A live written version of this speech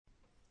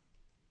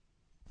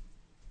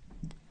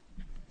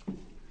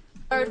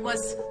Word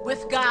was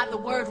with God, the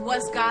Word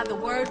was God, the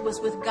Word was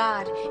with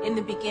God in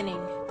the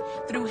beginning.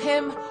 Through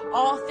him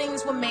all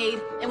things were made,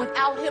 and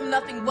without him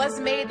nothing was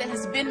made that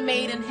has been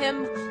made. In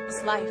him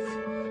was life,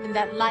 and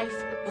that life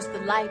was the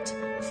light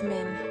of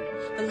men.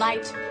 The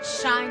light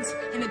shines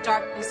in the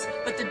darkness,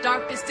 but the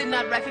darkness did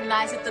not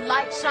recognize it. The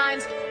light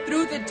shines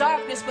through the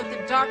darkness, but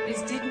the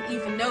darkness didn't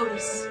even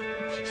notice.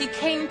 He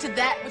came to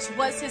that which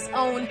was his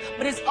own,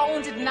 but his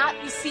own did not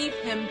receive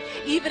him.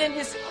 Even in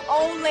his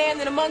own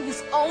land and among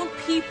his own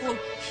people,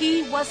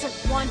 he wasn't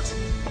wanted.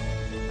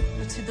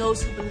 But to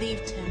those who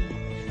believed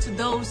him, to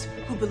those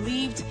who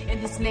believed in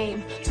his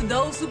name, to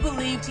those who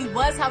believed he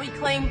was how he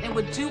claimed and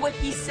would do what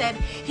he said,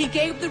 he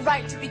gave the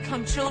right to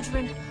become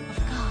children of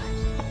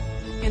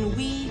God. And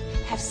we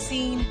have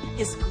seen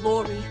his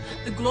glory,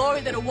 the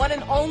glory that a one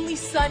and only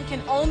Son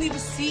can only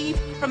receive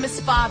from his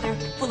Father,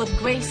 full of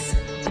grace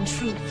and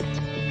truth.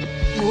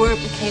 The Word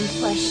became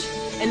flesh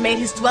and made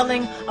his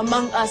dwelling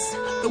among us.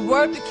 The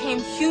Word became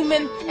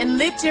human and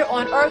lived here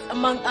on earth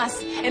among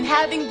us. And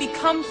having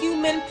become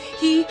human,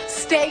 he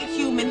stayed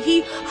human.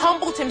 He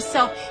humbled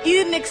himself. He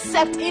didn't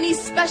accept any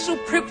special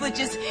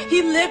privileges.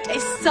 He lived a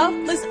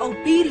selfless,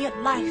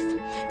 obedient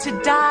life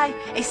to die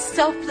a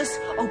selfless,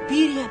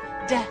 obedient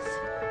death.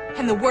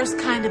 And the worst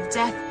kind of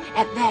death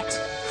at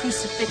that,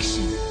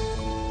 crucifixion.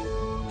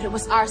 But it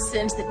was our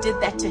sins that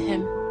did that to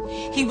him.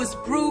 He was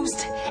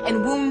bruised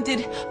and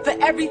wounded for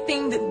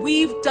everything that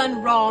we've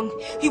done wrong.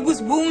 He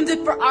was wounded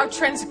for our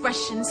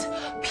transgressions,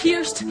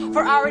 pierced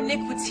for our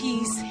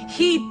iniquities.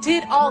 He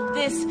did all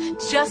this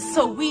just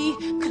so we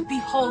could be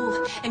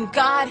whole. And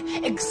God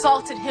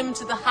exalted him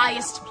to the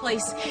highest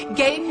place,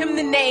 gave him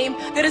the name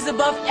that is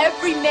above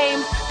every name,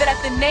 that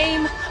at the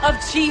name of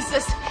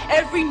Jesus,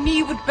 every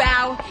knee would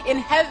bow in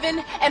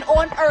heaven and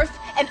on earth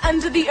and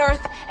under the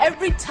earth.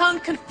 Every tongue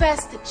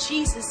confess that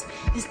Jesus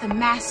is the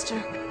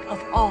master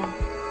of all.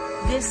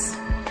 This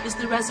is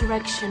the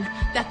resurrection,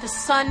 that the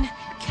Son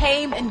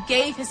came and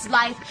gave his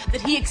life, that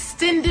he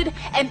extended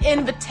an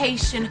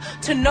invitation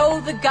to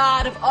know the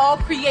God of all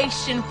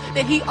creation,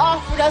 that he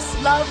offered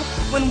us love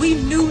when we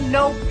knew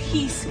no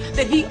peace,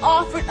 that he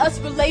offered us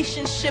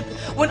relationship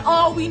when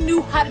all we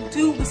knew how to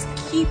do was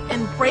keep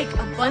and break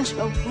a bunch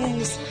of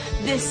rules.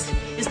 This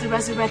is the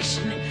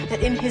resurrection,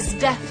 that in his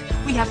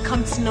death we have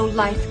come to know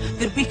life,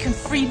 that we can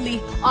freely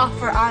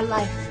offer our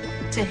life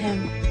to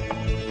him.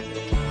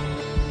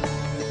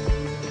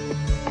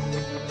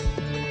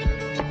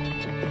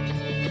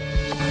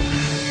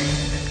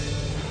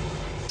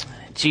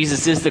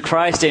 Jesus is the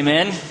Christ,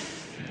 amen?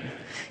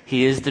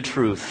 He is the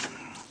truth.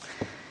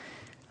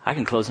 I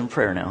can close in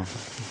prayer now.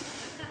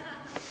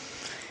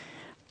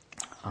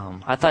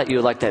 I thought you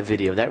would like that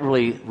video. That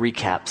really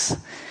recaps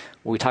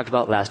what we talked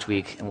about last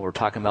week and what we're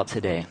talking about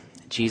today.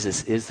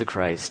 Jesus is the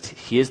Christ.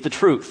 He is the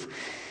truth,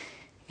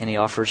 and he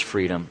offers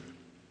freedom.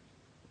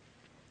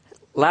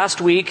 Last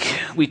week,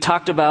 we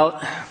talked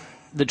about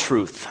the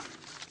truth.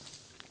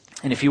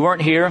 And if you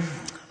weren't here,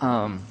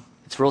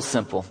 it's real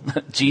simple.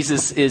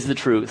 Jesus is the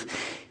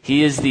truth.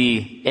 He is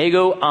the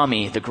ego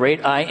ami, the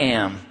great I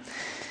am.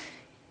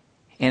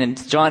 And in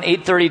John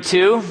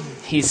 8:32,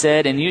 he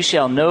said, "And you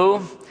shall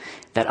know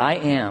that I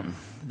am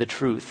the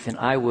truth, and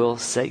I will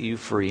set you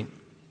free."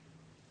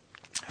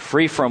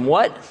 Free from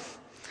what?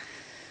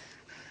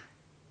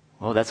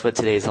 Well, that's what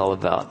today is all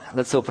about.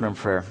 Let's open in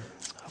prayer.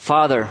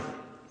 Father,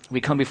 we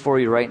come before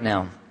you right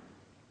now.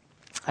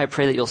 I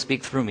pray that you'll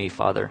speak through me,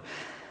 Father,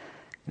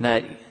 and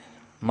that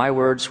my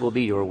words will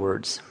be your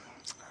words.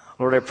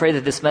 Lord, I pray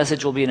that this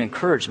message will be an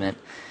encouragement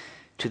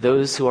to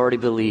those who already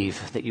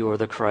believe that you are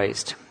the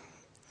Christ,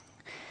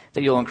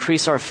 that you'll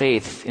increase our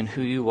faith in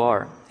who you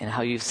are and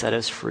how you've set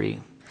us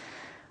free.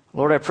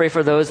 Lord, I pray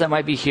for those that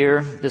might be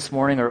here this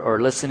morning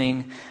or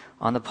listening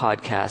on the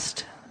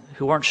podcast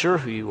who aren't sure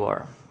who you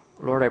are.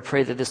 Lord, I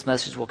pray that this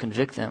message will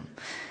convict them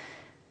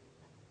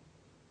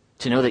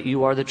to know that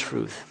you are the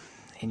truth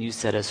and you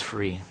set us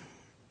free.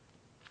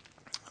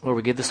 Lord,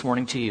 we give this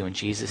morning to you in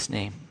Jesus'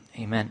 name.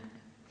 Amen.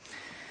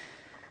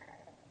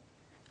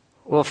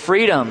 Well,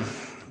 freedom,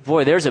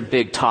 boy, there's a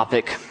big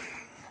topic.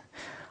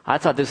 I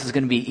thought this was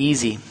going to be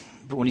easy,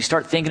 but when you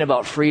start thinking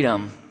about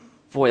freedom,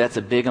 boy, that's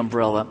a big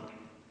umbrella.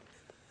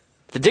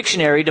 The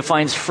dictionary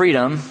defines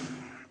freedom.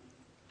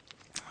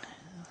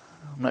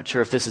 I'm not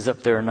sure if this is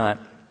up there or not.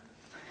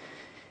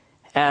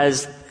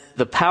 As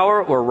the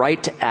power or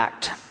right to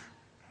act,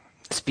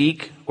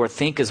 speak, or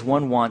think as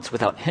one wants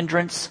without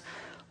hindrance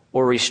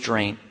or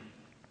restraint.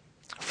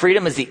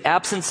 Freedom is the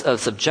absence of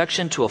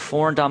subjection to a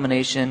foreign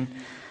domination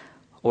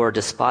or a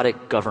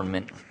despotic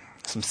government.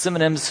 Some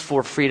synonyms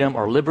for freedom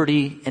are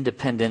liberty,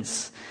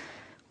 independence,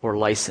 or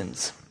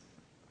license.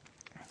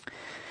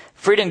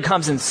 Freedom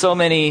comes in so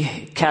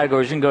many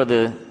categories. You can go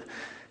to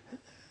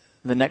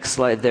the next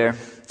slide there.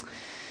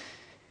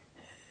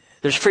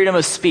 There's freedom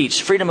of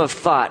speech, freedom of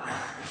thought,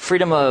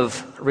 freedom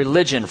of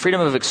religion,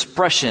 freedom of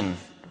expression,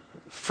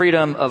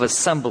 freedom of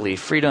assembly,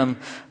 freedom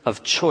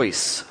of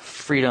choice,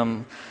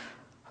 freedom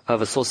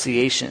of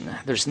association.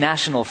 There's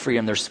national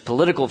freedom, there's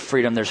political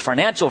freedom, there's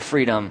financial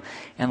freedom,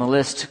 and the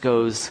list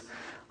goes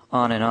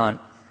on and on.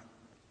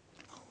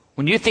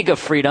 When you think of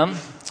freedom,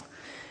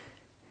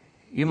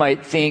 you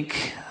might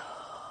think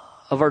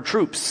of our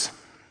troops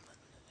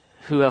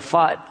who have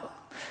fought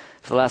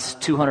for the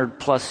last 200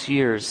 plus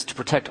years to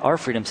protect our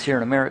freedoms here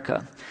in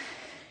America.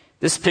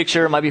 This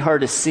picture might be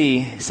hard to see.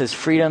 It says,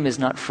 "Freedom is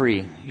not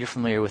free." You're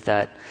familiar with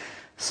that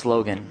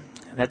slogan.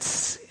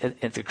 That's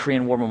at the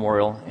Korean War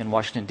Memorial in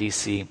Washington,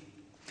 D.C.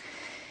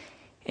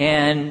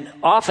 And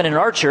often in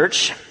our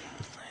church,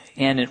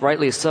 and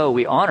rightly so,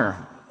 we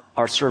honor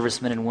our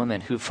servicemen and women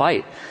who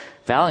fight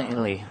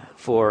valiantly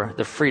for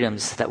the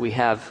freedoms that we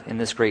have in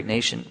this great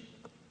nation.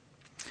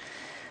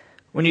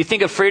 When you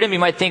think of freedom, you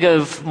might think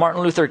of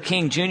Martin Luther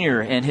King Jr.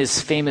 and his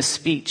famous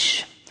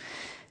speech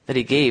that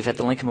he gave at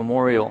the Lincoln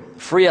Memorial.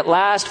 Free at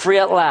last,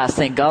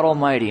 thank God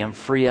Almighty, I'm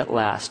free at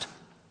last.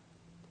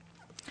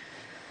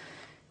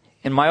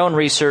 In my own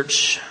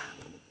research,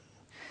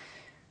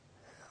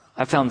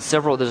 I found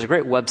there's a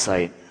great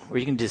website where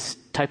you can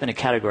just type in a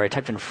category. I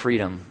typed in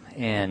freedom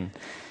and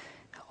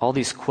all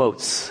these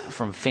quotes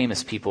from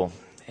famous people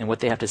and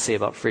what they have to say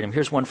about freedom.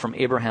 Here's one from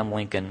Abraham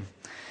Lincoln.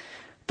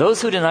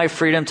 "Those who deny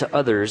freedom to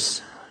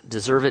others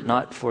deserve it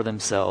not for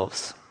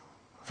themselves."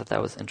 I thought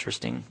that was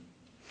interesting.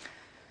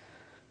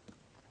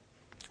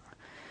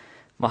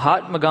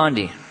 Mahatma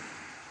Gandhi.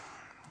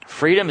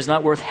 "Freedom is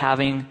not worth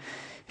having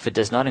if it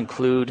does not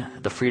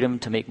include the freedom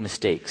to make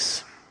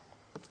mistakes."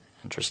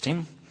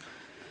 Interesting.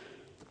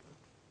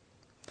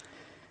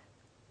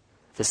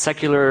 The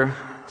secular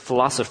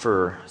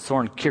philosopher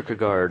Soren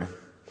Kierkegaard.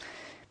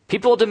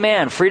 "People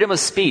demand freedom of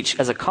speech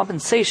as a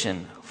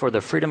compensation for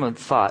the freedom of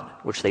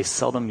thought, which they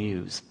seldom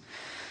use."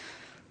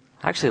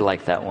 I actually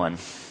like that one.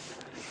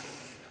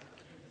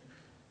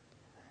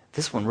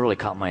 This one really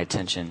caught my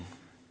attention.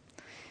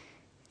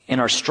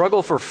 "In our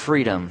struggle for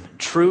freedom,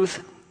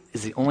 truth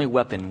is the only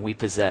weapon we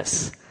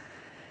possess."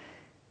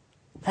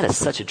 That is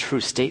such a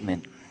true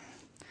statement.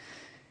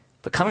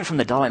 But coming from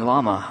the Dalai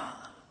Lama,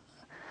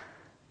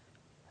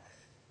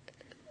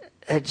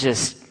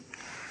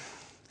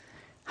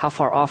 how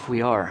far off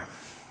we are.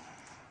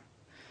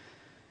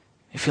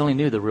 If you only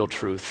knew the real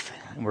truth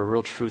and where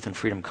real truth and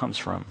freedom comes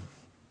from.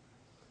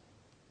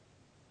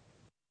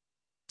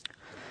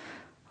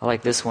 I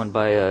like this one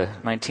by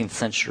a 19th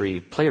century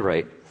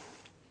playwright.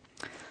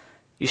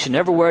 "You should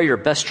never wear your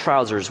best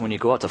trousers when you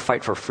go out to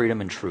fight for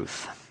freedom and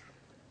truth."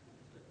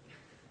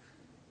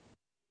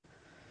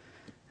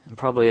 And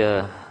probably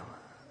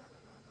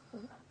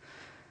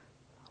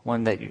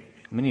one that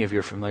many of you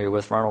are familiar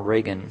with, Ronald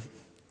Reagan.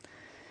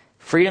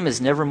 "Freedom is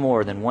never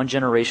more than one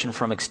generation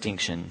from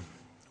extinction.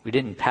 We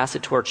didn't pass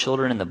it to our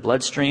children in the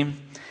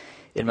bloodstream.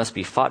 It must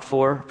be fought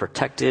for,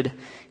 protected,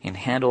 and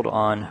handled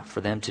on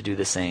for them to do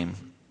the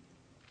same."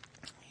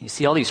 You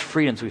see, all these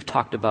freedoms we've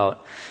talked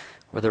about,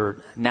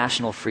 whether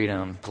national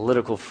freedom,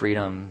 political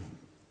freedom,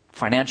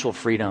 financial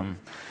freedom,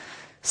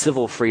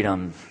 civil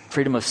freedom,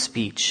 freedom of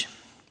speech,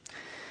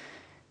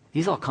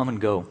 these all come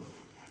and go.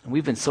 And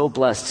we've been so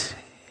blessed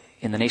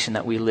in the nation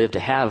that we live to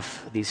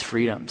have these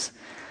freedoms.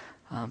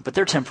 But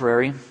they're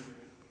temporary.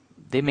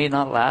 They may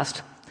not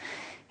last.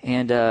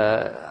 And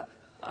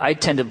I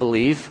tend to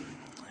believe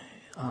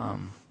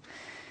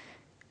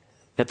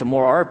that the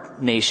more our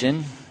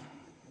nation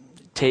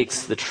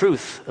takes the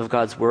truth of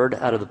God's word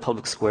out of the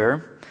public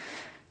square,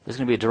 there's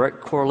going to be a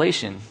direct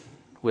correlation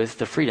with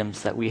the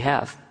freedoms that we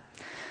have.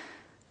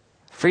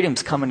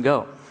 Freedoms come and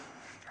go.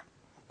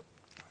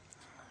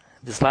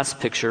 This last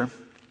picture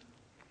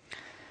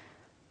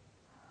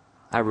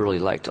I really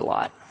liked a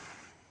lot.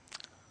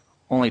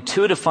 "Only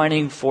two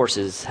defining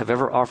forces have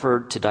ever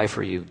offered to die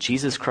for you,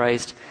 Jesus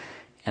Christ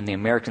and the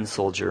American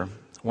soldier.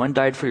 One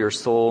died for your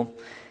soul,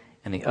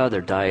 and the other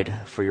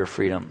died for your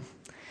freedom."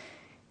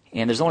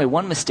 And there's only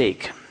one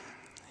mistake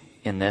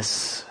in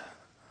this.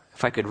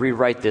 If I could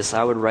rewrite this,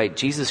 I would write,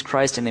 Jesus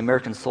Christ and the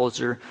American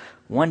soldier,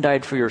 one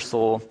died for your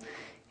soul,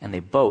 and they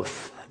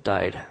both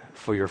died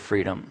for your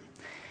freedom.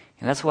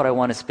 And that's what I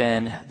want to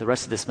spend the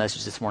rest of this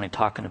message this morning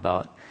talking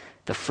about.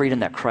 The freedom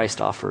that Christ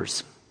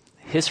offers.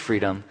 His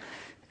freedom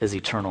is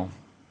eternal.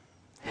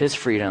 His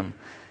freedom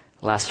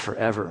lasts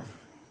forever.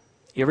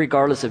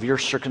 Irregardless of your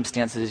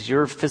circumstances,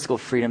 your physical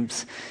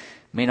freedoms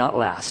may not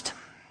last.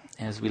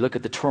 As we look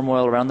at the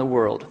turmoil around the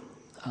world,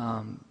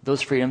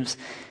 those freedoms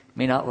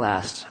may not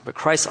last. But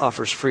Christ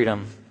offers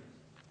freedom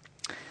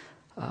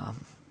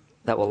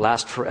that will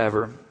last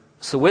forever.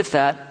 So with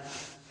that,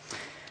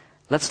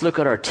 let's look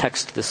at our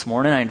text this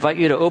morning. I invite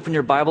you to open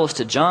your Bibles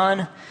to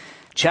John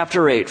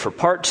chapter 8 for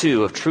part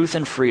 2 of Truth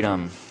and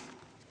Freedom.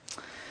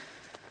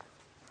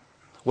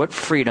 What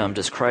freedom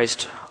does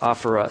Christ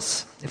offer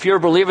us? If you're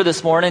a believer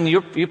this morning,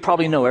 you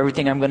probably know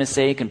everything I'm going to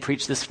say. You can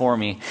preach this for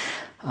me.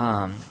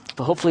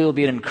 But hopefully it will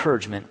be an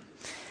encouragement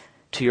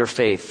to your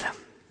faith.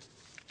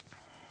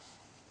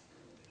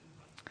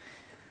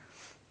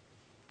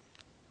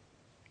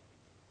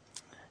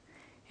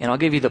 And I'll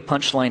give you the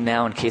punchline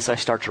now in case I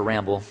start to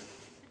ramble.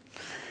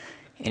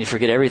 And you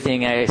forget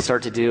everything I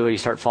start to do, or you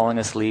start falling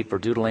asleep or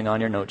doodling on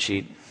your note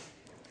sheet.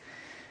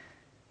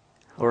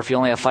 Or if you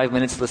only have 5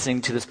 minutes listening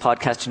to this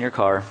podcast in your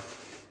car,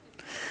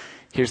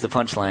 here's the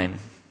punchline.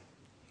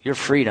 Your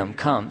freedom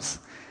comes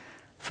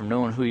from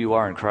knowing who you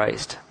are in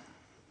Christ.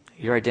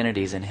 Your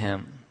identity is in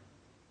him.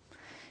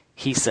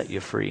 He set you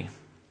free.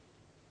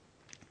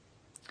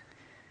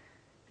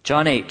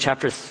 John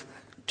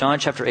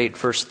chapter 8,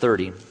 verse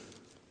 30.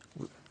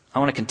 I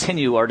want to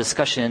continue our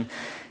discussion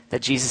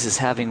that Jesus is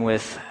having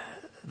with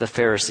the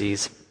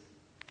Pharisees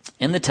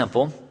in the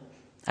temple,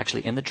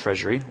 actually in the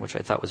treasury, which I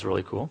thought was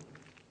really cool.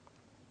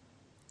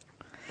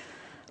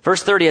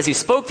 Verse 30, as he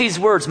spoke these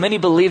words, many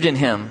believed in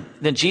him.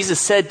 Then Jesus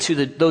said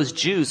to those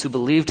Jews who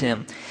believed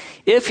him,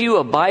 if you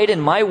abide in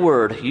my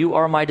word, you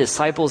are my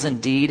disciples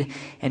indeed,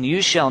 and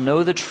you shall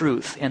know the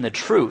truth, and the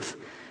truth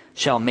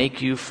shall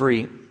make you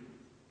free.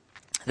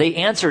 They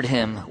answered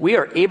him, we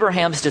are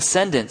Abraham's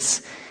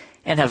descendants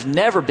and have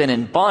never been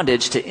in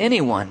bondage to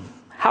anyone.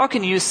 How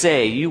can you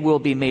say you will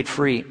be made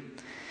free?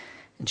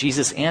 And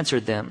Jesus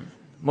answered them,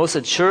 most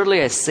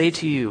assuredly I say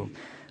to you,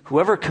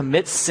 whoever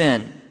commits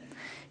sin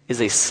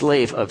is a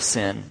slave of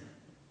sin.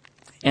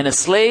 And a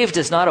slave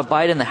does not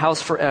abide in the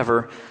house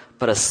forever,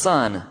 but a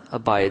son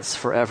abides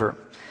forever.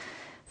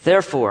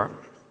 Therefore,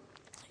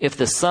 if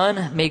the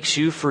Son makes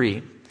you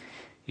free,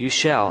 you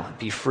shall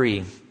be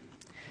free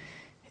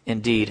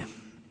indeed.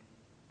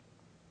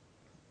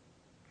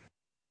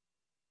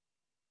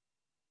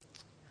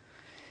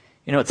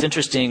 You know, it's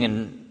interesting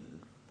in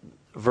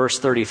verse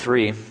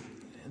 33,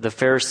 the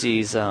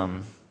Pharisees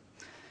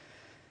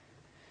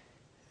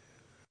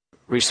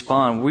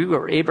respond, we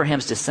were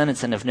Abraham's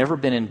descendants and have never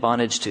been in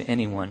bondage to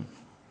anyone.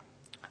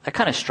 That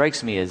kind of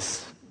strikes me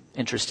as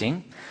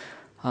interesting,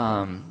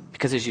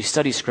 because as you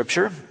study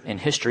Scripture and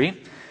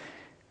history,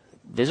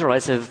 the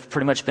Israelites have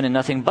pretty much been in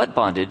nothing but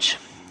bondage.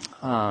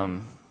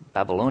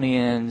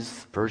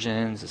 Babylonians,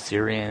 Persians,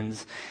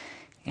 Assyrians,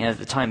 and at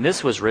the time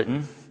this was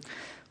written,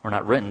 or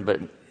not written,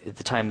 but at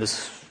the time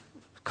this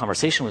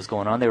conversation was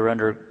going on, they were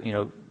under,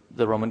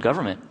 the Roman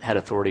government had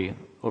authority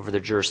over their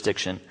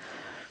jurisdiction.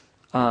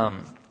 I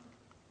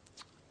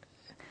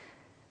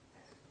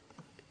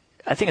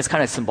think it's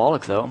kind of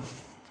symbolic, though,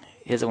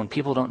 is that when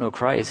people don't know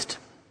Christ,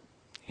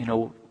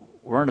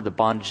 we're under the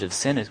bondage of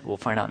sin, as we'll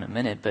find out in a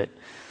minute, but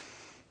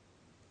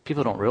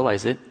people don't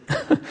realize it.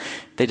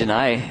 They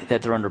deny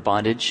that they're under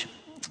bondage.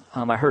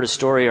 I read a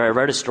story,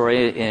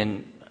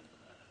 and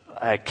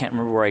I can't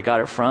remember where I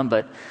got it from,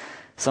 but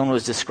someone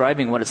was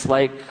describing what it's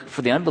like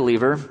for the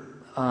unbeliever.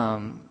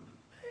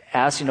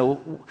 Asked,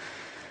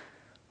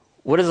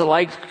 what is it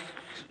like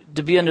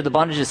to be under the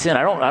bondage of sin?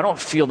 I don't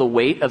feel the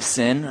weight of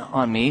sin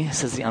on me,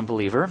 says the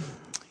unbeliever.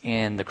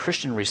 And the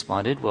Christian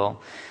responded,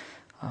 well,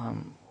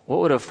 what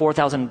would a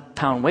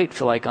 4,000-pound weight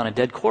feel like on a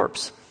dead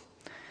corpse?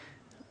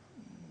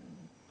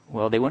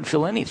 Well, they wouldn't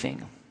feel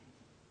anything.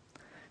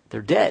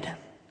 They're dead.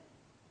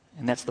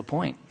 And that's the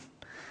point.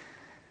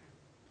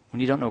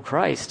 When you don't know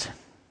Christ,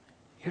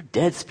 you're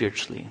dead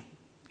spiritually.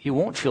 You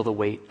won't feel the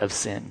weight of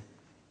sin.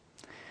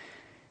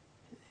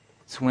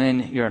 It's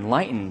when you're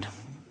enlightened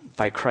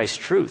by Christ's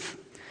truth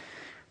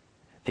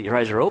that your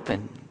eyes are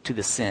open to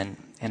the sin.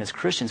 And as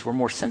Christians, we're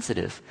more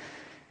sensitive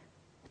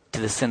to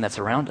the sin that's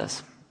around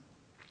us.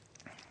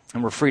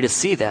 And we're free to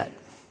see that.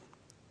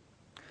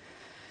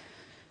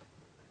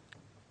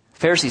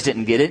 Pharisees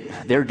didn't get it.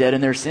 They're dead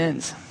in their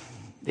sins.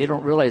 They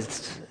don't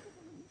realize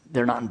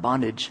they're not in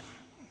bondage.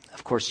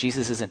 Of course,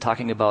 Jesus isn't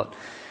talking about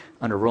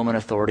under Roman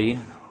authority.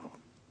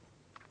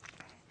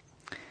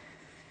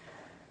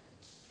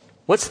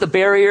 What's the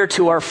barrier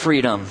to our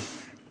freedom?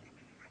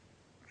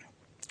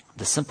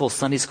 The simple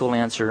Sunday school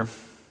answer,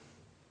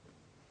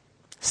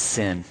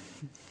 sin.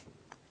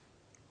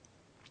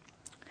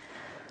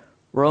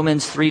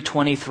 Romans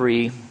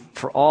 3:23,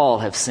 for all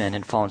have sinned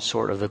and fallen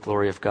short of the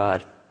glory of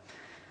God.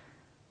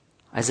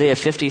 Isaiah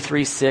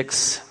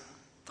 53:6,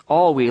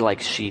 all we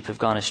like sheep have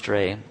gone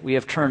astray. We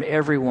have turned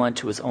everyone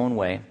to his own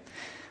way.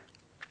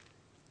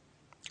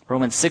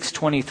 Romans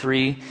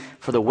 6:23,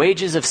 for the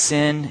wages of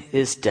sin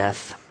is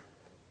death,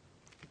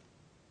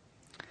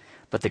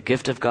 but the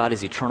gift of God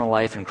is eternal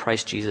life in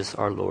Christ Jesus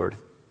our Lord.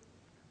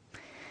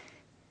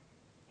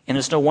 And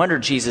it's no wonder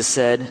Jesus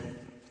said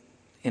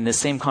in this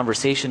same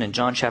conversation in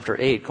John chapter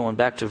 8, going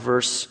back to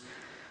verse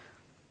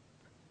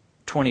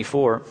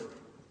 24,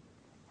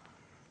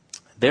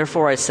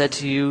 therefore I said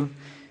to you,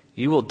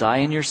 you will die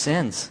in your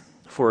sins.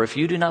 For if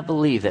you do not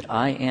believe that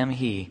I am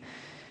he,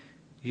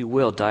 you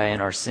will die in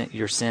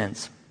your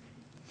sins.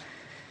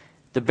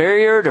 The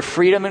barrier to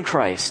freedom in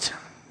Christ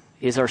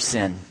is our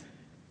sin.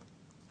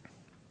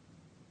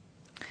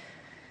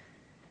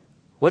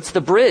 What's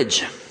the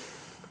bridge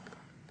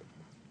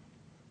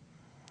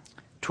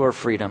to our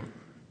freedom?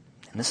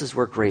 And this is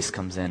where grace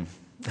comes in.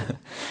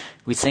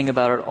 We sing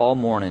about it all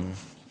morning.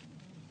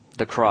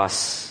 The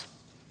cross.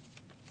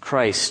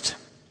 Christ.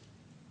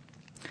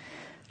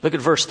 Look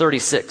at verse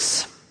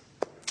 36.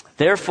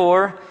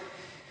 Therefore,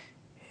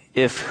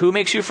 if who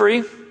makes you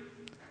free?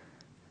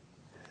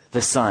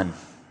 The Son.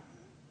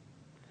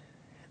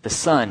 The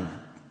Son,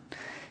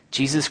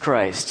 Jesus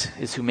Christ,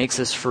 is who makes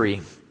us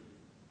free.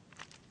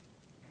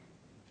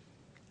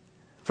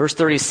 Verse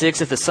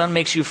 36, if the Son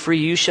makes you free,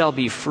 you shall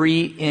be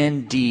free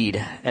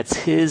indeed. That's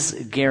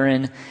his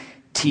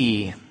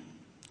guarantee.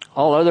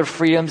 All other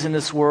freedoms in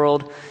this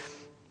world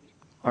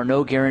are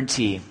no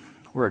guarantee.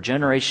 We're a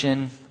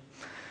generation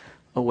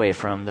away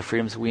from the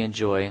freedoms we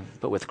enjoy,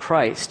 but with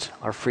Christ,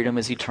 our freedom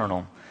is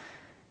eternal,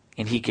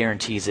 and he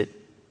guarantees it.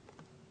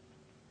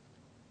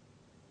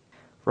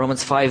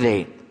 Romans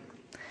 5:8.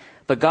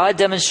 But God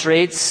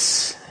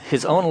demonstrates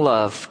his own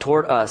love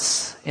toward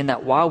us in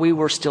that while we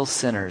were still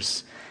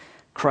sinners,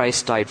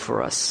 Christ died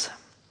for us.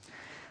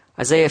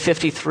 Isaiah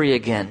 53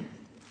 again.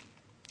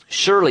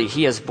 Surely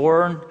he has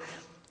borne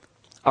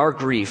our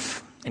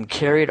grief and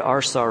carried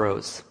our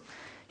sorrows,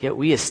 yet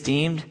we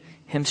esteemed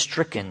him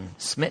stricken,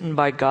 smitten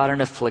by God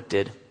and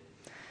afflicted.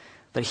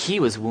 But he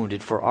was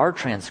wounded for our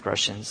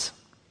transgressions.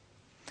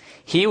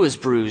 He was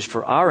bruised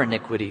for our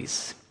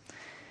iniquities.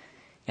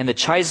 And the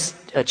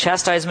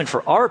chastisement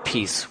for our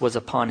peace was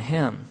upon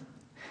him.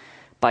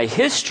 By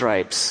his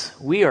stripes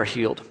we are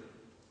healed.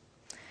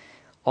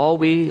 All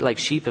we like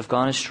sheep have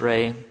gone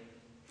astray.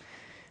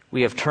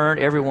 We have turned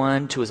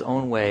everyone to his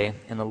own way,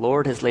 and the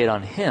Lord has laid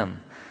on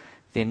him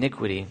the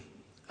iniquity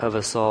of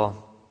us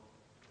all.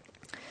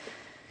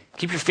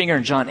 Keep your finger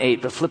in John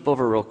 8, but flip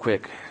over real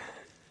quick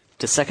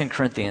to 2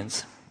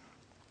 Corinthians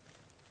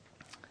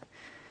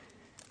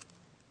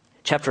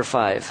chapter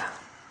 5,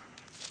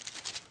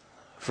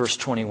 verse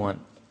 21.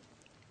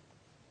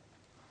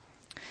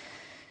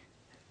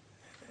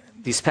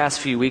 These past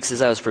few weeks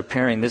as I was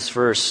preparing, this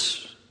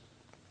verse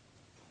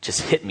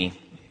just hit me.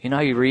 You know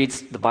how you read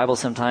the Bible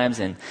sometimes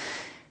and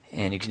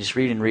you can just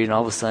read and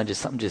all of a sudden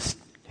something just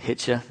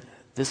hits you?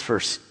 This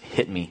verse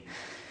hit me.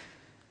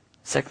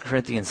 2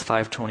 Corinthians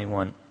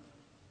 5:21.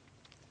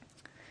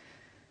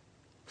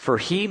 For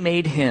he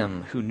made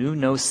him who knew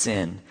no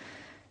sin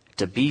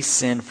to be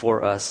sin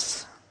for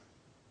us,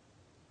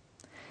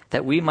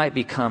 that we might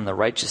become the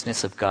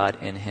righteousness of God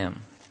in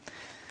him.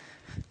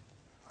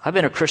 I've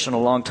been a Christian a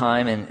long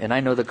time, and I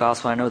know the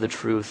gospel, I know the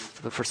truth,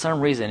 but for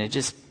some reason it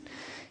just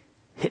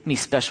hit me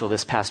special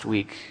this past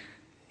week.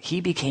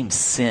 He became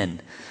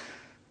sin.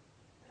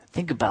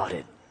 Think about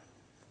it.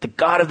 The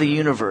God of the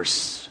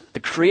universe, the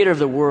creator of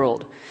the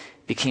world,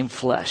 became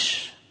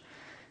flesh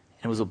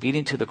and was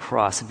obedient to the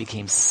cross and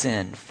became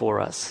sin for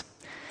us.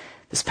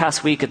 This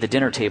past week at the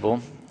dinner table,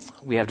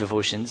 we have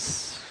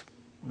devotions,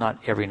 not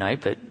every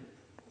night, but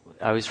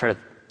I always try to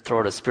throw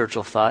out a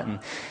spiritual thought.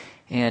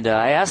 And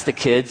I asked the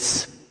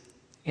kids,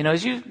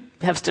 as you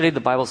have studied the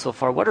Bible so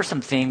far, what are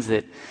some things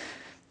that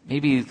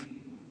maybe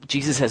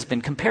Jesus has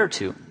been compared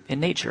to in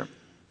nature?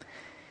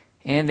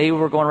 And they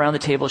were going around the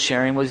table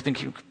sharing what he's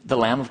been, the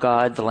Lamb of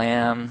God, the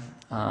Lamb,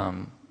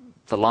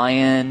 the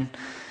lion,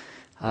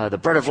 the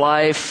bread of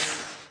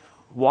life,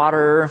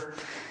 water,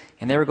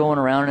 and they were going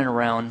around and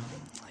around.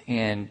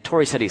 And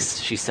Tori said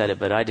she said it,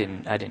 but I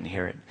didn't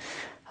hear it.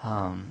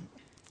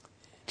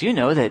 Do you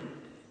know that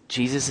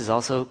Jesus is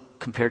also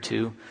compared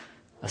to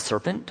a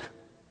serpent?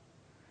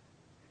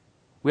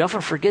 We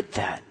often forget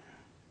that.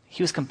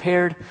 He was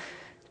compared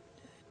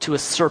to a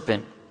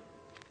serpent.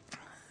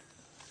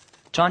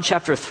 John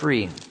chapter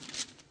 3.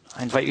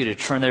 I invite you to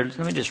turn there. Let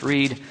me just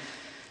read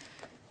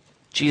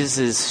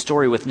Jesus'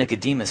 story with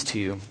Nicodemus to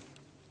you.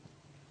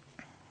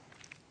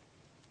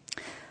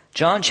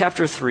 John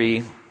chapter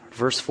 3,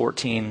 verse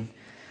 14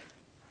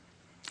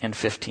 and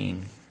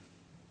 15.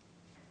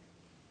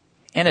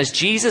 And as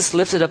Jesus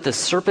lifted up the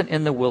serpent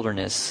in the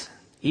wilderness,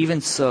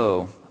 even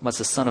so must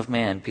the Son of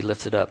Man be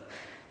lifted up,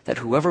 that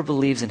whoever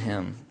believes in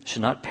him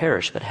should not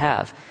perish, but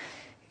have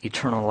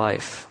eternal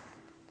life.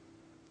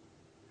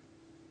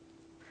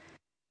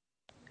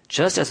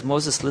 Just as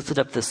Moses lifted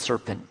up the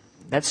serpent,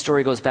 that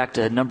story goes back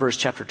to Numbers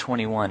chapter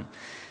 21,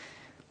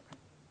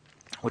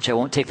 which I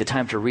won't take the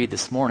time to read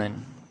this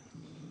morning,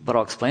 but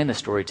I'll explain the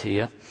story to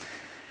you.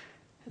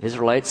 The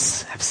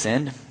Israelites have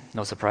sinned,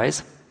 no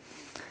surprise.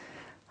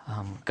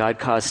 God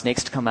caused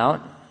snakes to come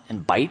out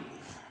and bite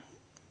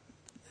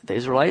the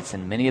Israelites,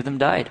 and many of them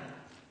died.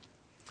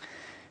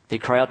 They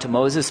cry out to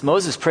Moses,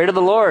 "Moses, pray to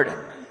the Lord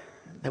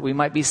that we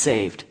might be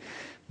saved."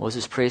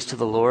 Moses prays to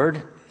the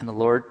Lord, and the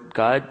Lord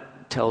God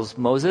tells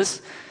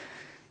Moses,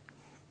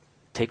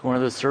 take one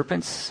of those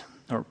serpents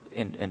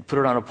and put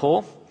it on a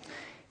pole,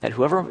 that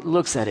whoever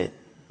looks at it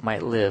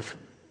might live.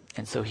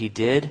 And so he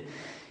did,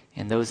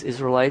 and those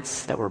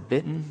Israelites that were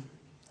bitten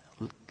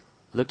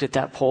looked at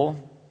that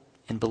pole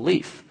in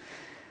belief,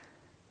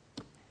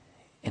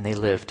 and they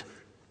lived.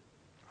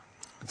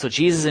 So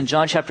Jesus in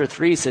John chapter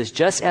 3 says,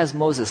 just as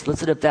Moses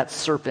lifted up that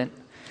serpent,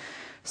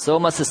 so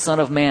must the Son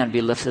of Man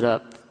be lifted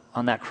up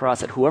on that cross,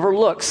 that whoever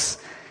looks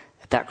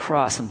at that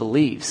cross and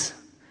believes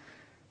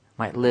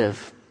might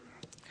live.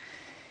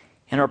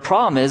 And our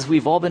problem is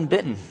we've all been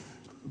bitten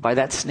by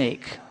that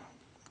snake,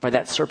 by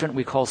that serpent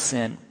we call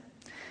sin.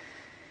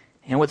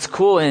 And what's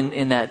cool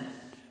in that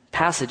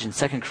passage in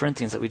 2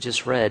 Corinthians that we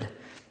just read,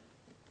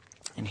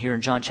 and here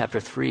in John chapter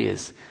 3,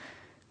 is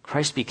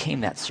Christ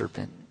became that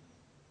serpent.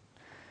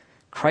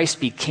 Christ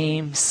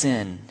became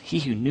sin. He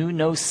who knew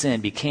no sin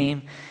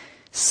became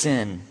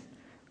sin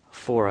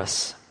for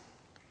us.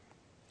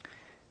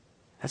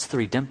 That's the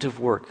redemptive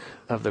work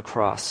of the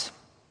cross.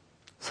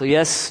 So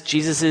yes,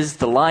 Jesus is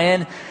the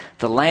lion,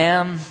 the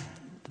lamb,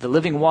 the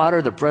living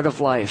water, the bread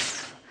of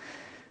life.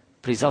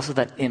 But he's also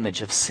that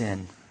image of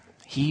sin.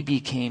 He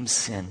became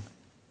sin.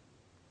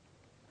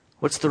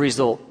 What's the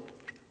result?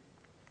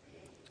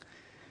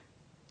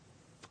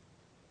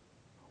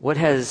 What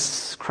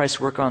has Christ's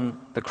work on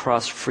the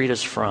cross freed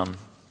us from?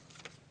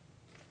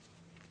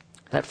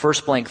 That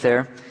first blank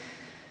there.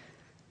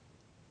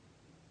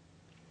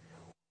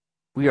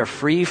 We are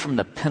free from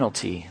the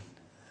penalty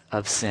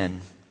of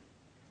sin.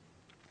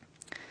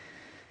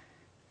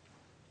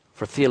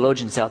 For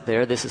theologians out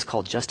there, this is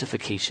called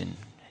justification.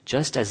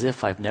 Just as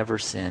if I've never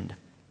sinned.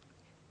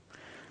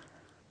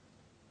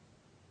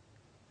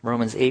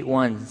 Romans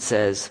 8:1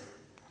 says,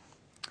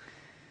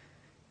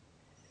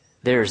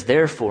 "There is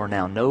therefore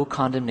now no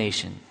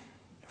condemnation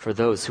for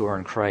those who are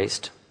in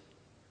Christ,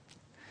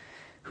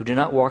 who do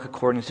not walk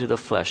according to the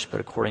flesh,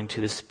 but according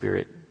to the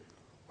Spirit.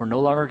 We're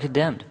no longer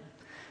condemned.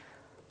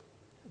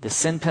 The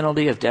sin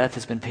penalty of death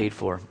has been paid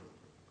for.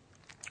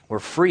 We're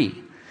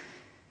free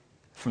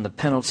from the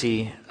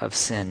penalty of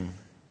sin."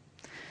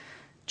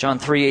 John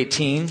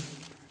 3:18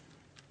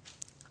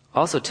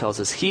 also tells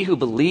us, "He who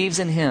believes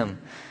in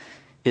him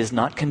is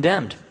not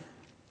condemned.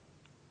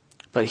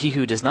 But he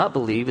who does not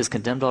believe is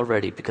condemned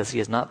already, because he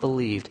has not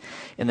believed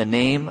in the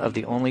name of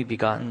the only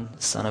begotten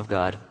Son of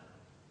God."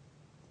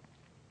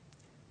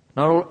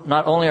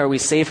 Not only are we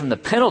saved from the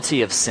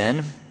penalty of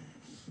sin,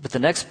 but the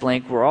next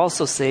blank, we're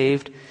also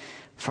saved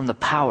from the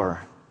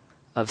power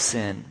of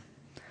sin.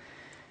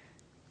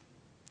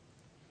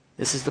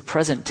 This is the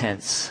present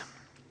tense.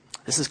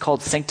 This is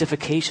called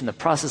sanctification, the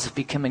process of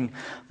becoming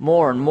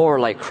more and more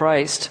like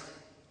Christ.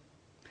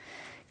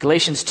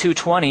 Galatians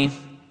 2:20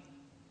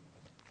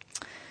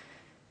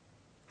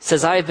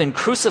 says, "I have been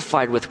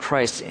crucified with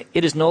Christ.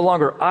 It is no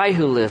longer I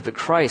who live, but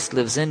Christ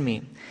lives in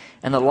me.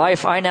 And the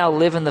life I now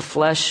live in the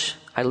flesh,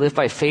 I live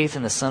by faith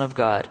in the Son of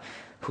God,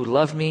 who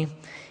loved me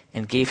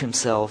and gave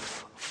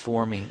himself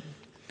for me."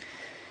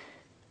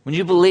 When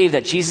you believe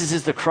that Jesus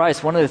is the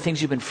Christ, one of the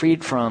things you've been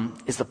freed from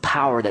is the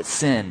power that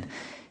sin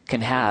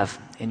can have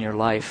in your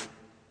life.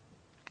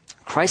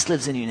 Christ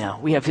lives in you now.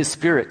 We have his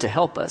Spirit to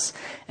help us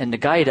and to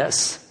guide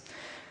us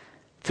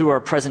through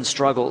our present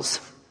struggles.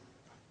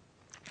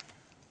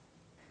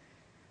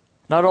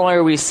 Not only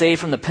are we saved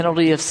from the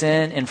penalty of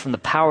sin and from the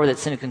power that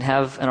sin can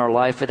have in our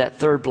life, but that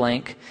third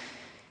blank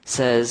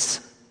says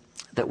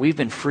that we've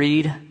been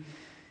freed,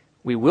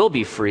 we will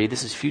be freed,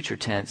 this is future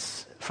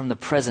tense, from the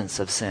presence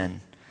of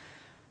sin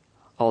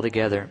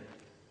altogether.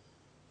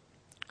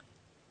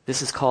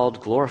 This is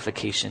called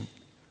glorification.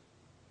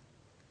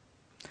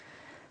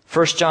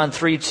 1 John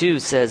 3:2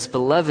 says,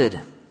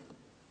 "Beloved,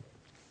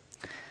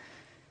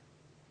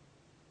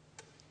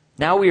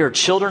 now we are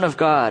children of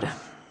God,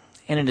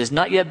 and it has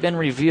not yet been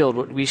revealed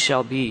what we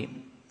shall be.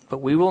 But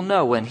we will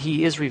know when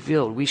he is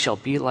revealed, we shall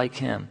be like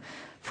him,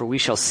 for we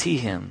shall see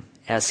him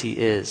as he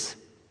is."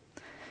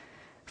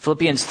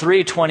 Philippians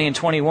 3:20 and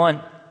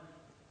 21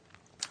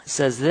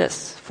 says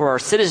this, "For our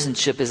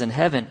citizenship is in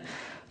heaven,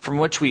 from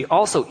which we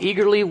also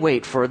eagerly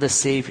wait for the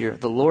Savior,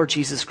 the Lord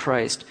Jesus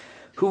Christ,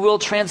 who will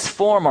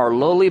transform our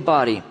lowly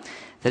body,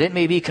 that it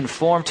may be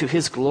conformed to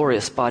his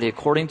glorious body,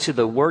 according to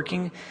the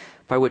working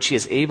by which he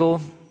is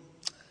able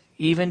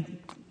even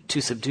to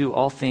subdue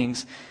all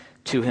things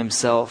to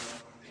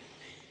himself."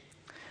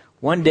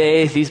 One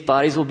day, these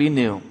bodies will be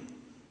new,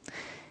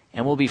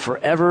 and will be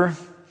forever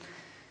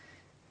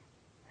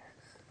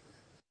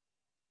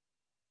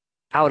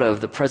out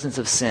of the presence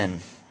of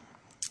sin.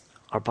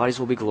 Our bodies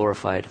will be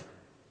glorified.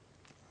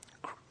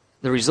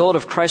 The result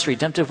of Christ's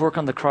redemptive work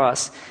on the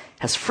cross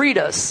has freed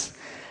us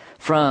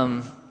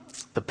from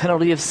the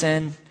penalty of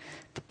sin,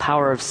 the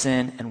power of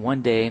sin, and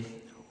one day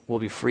we'll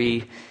be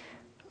free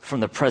from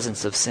the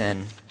presence of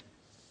sin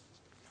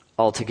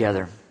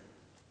altogether.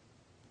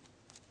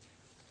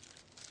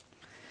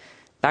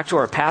 Back to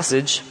our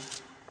passage.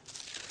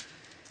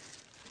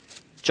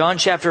 John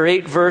chapter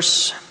 8,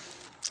 verse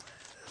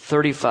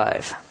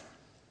 35.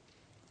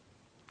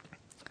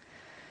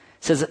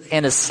 It says,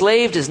 "And a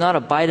slave does not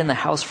abide in the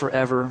house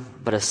forever,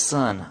 but a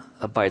son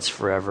abides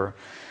forever."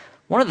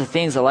 One of the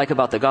things I like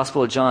about the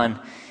Gospel of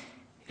John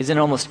is in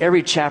almost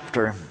every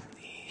chapter,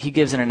 he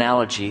gives an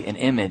analogy, an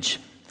image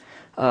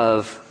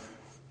of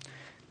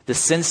the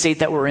sin state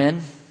that we're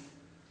in.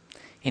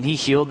 And he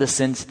healed the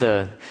sins,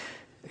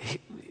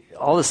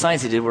 all the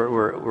signs he did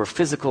were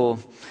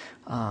physical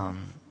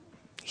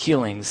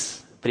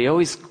healings, but he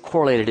always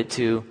correlated it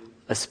to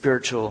a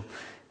spiritual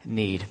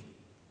need.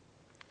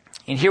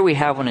 And here we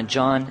have one in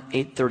John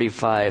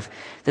 8:35,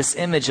 this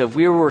image of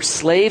we were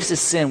slaves to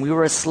sin, we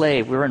were a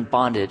slave, we were in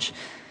bondage.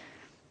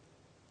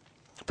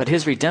 But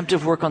his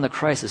redemptive work on the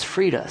cross has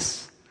freed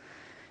us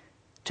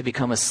to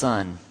become a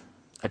son,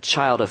 a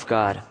child of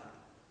God.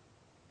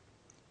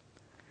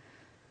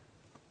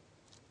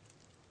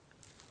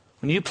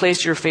 When you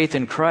placed your faith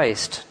in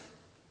Christ,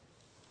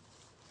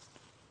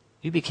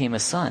 you became a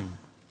son.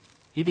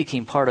 You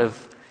became part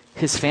of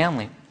his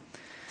family.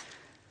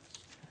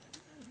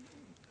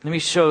 Let me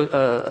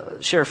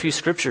share a few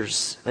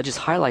scriptures that just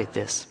highlight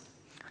this.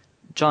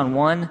 John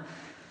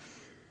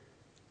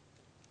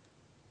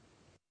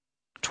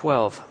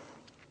 1:12.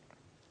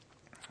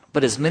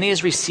 But as many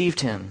as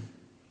received him,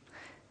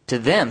 to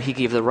them he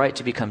gave the right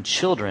to become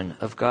children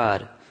of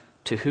God.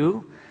 To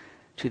who?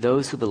 To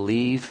those who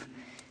believe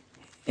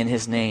in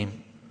his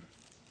name.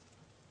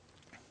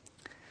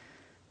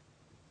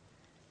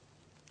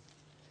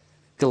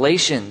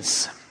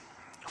 Galatians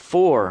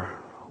 4,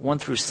 1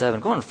 through 7.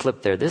 Go on and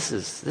flip there. This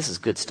is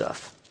good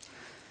stuff.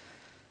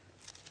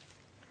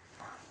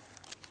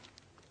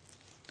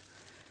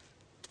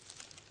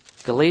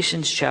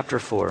 Galatians chapter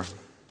 4.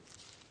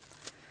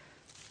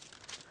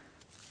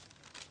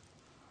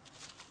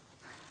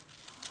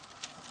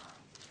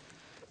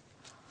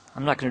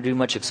 I'm not going to do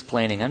much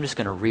explaining. I'm just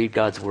going to read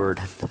God's word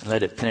and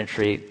let it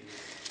penetrate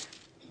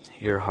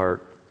your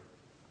heart.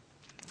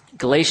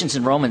 Galatians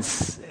and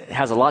Romans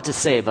has a lot to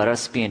say about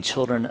us being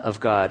children of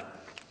God.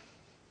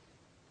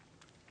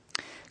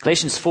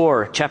 Galatians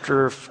 4,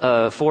 chapter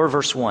 4,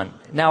 verse 1.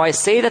 Now I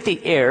say that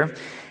the heir,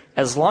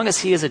 as long as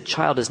he is a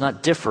child, does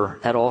not differ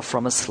at all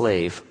from a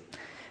slave,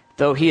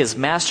 though he is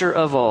master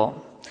of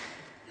all,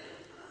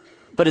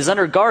 but is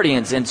under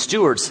guardians and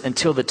stewards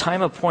until the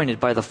time appointed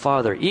by the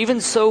Father.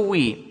 Even so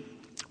we,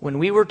 when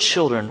we were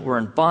children, were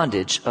in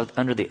bondage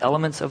under the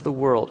elements of the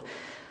world.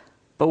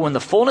 But when the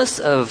fullness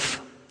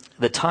of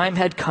the time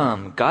had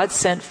come, God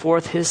sent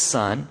forth his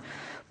Son,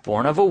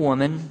 born of a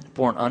woman,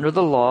 born under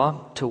the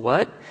law, to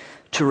what?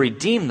 To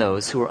redeem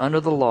those who are under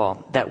the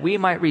law, that we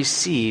might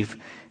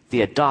receive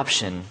the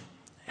adoption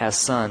as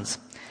sons.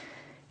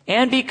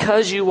 And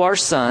because you are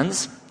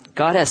sons,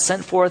 God has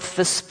sent forth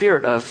the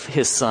Spirit of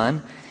his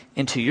Son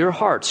into your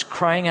hearts,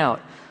 crying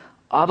out,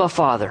 Abba,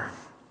 Father.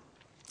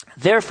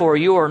 Therefore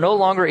you are no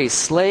longer a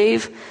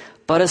slave,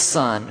 but a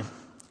son.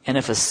 And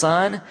if a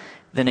son,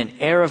 then an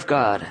heir of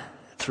God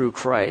through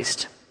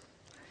Christ.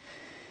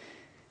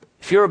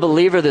 If you're a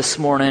believer this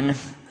morning,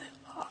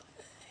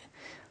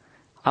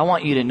 I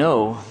want you to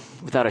know,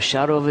 without a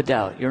shadow of a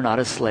doubt, you're not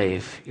a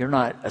slave. You're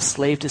not a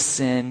slave to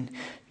sin.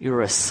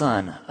 You're a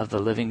son of the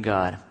living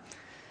God.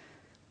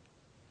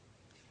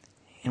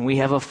 And we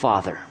have a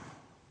Father.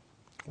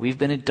 We've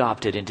been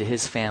adopted into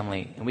his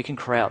family, and we can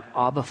cry out,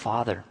 Abba,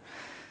 Father.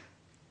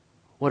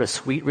 What a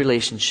sweet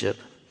relationship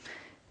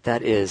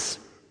that is.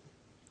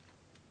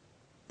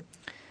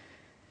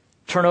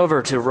 Turn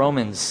over to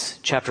Romans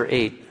chapter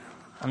 8.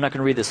 I'm not going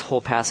to read this whole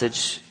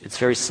passage. It's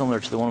very similar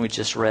to the one we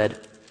just read.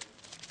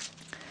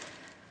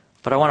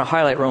 But I want to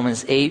highlight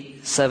Romans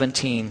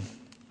 8:17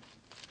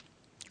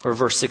 or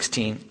verse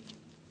 16.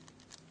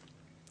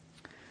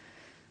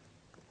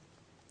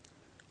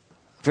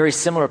 Very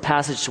similar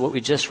passage to what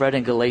we just read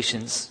in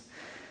Galatians.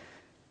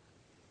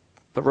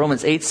 But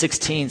Romans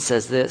 8:16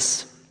 says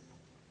this: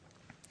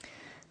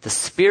 the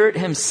Spirit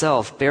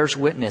himself bears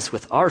witness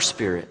with our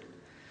spirit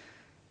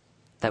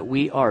that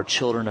we are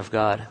children of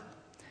God.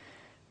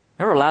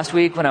 Remember last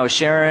week when I was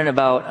sharing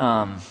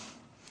about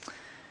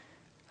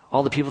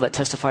all the people that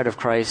testified of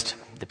Christ?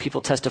 The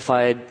people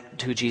testified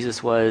to who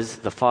Jesus was.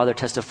 The Father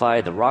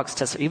testified. The rocks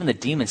testified. Even the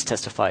demons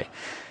testify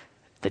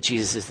that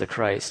Jesus is the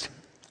Christ.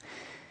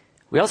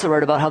 We also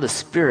read about how the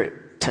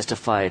Spirit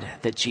testified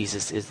that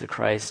Jesus is the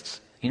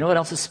Christ. You know what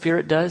else the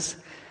Spirit does?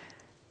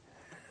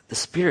 The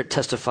Spirit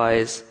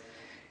testifies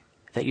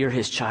that you're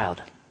his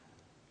child.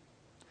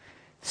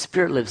 The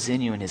Spirit lives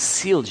in you and has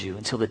sealed you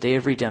until the day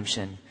of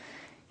redemption.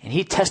 And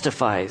he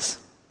testifies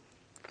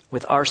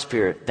with our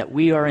spirit that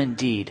we are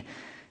indeed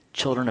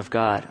children of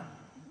God.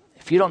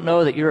 If you don't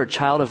know that you're a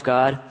child of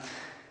God,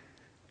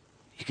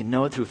 you can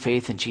know it through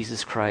faith in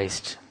Jesus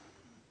Christ.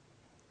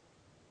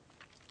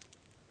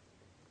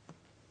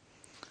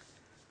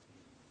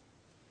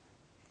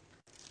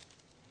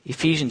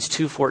 Ephesians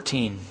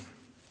 2:14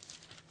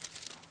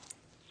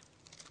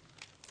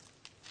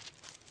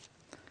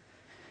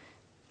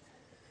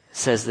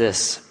 says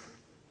this: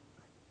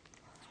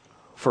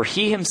 for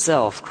he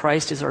himself,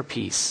 Christ, is our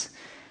peace,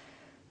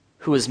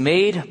 who has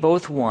made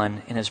both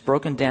one and has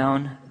broken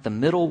down the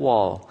middle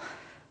wall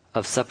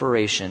of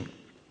separation.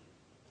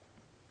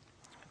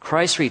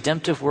 Christ's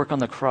redemptive work on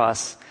the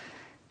cross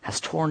has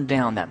torn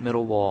down that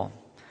middle wall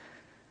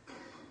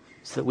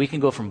so that we can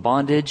go from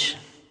bondage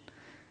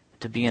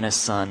to being a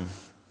son.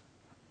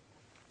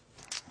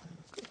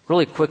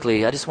 Really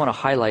quickly, I just want to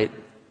highlight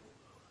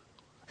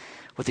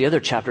what the other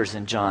chapters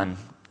in John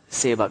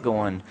say about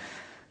going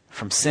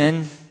from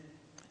sin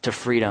to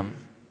freedom.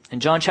 In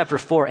John chapter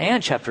 4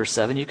 and chapter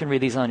 7, you can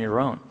read these on your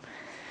own.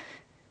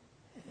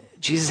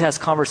 Jesus has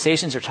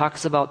conversations or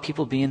talks about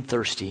people being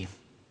thirsty.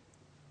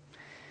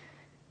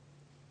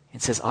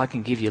 It says, I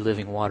can give you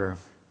living water.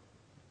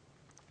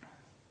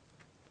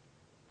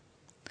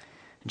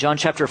 John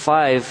chapter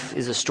 5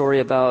 is a story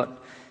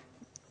about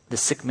the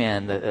sick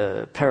man,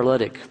 the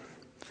paralytic.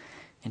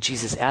 And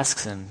Jesus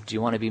asks him, do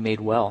you want to be made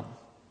well?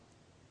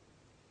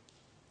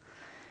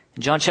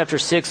 In John chapter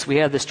 6, we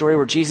have the story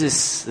where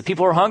the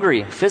people are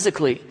hungry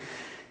physically,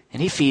 and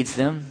he feeds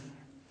them.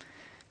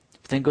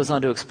 But then goes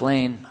on to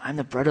explain, I'm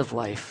the bread of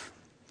life.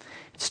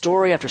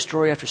 Story after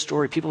story after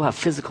story, people have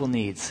physical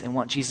needs and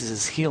want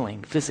Jesus'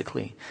 healing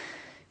physically.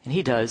 And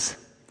he does.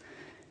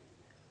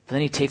 But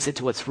then he takes it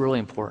to what's really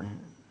important.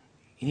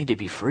 You need to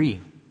be free.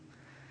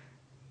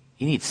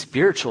 You need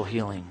spiritual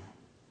healing.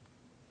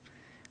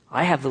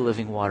 I have the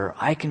living water.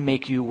 I can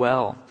make you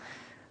well.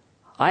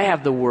 I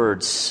have the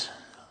words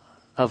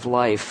of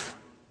life.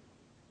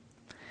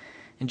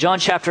 In John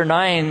chapter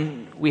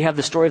 9, we have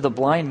the story of the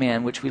blind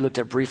man, which we looked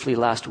at briefly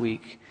last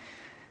week.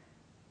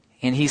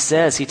 And he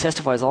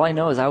testifies, all I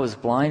know is I was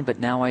blind, but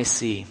now I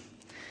see.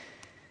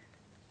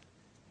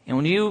 And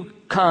when you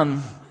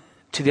come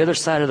to the other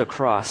side of the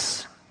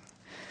cross,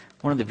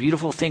 one of the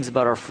beautiful things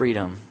about our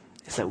freedom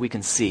is that we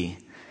can see.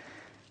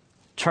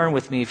 Turn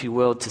with me, if you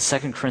will, to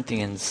 2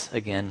 Corinthians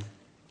again,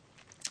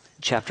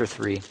 chapter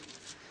 3.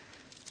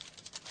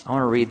 I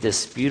want to read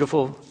this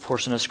beautiful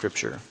portion of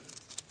Scripture.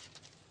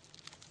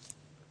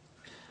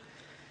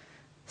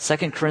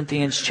 2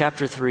 Corinthians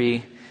chapter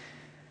 3,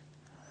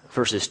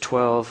 verses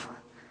 12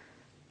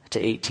 to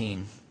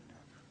 18.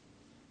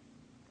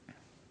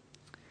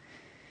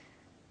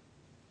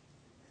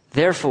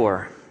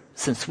 Therefore,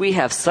 since we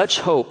have such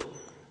hope,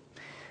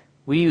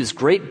 we use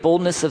great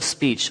boldness of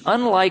speech,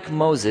 unlike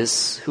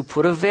Moses, who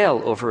put a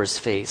veil over his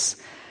face,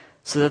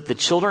 so that the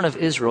children of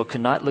Israel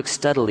could not look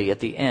steadily at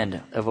the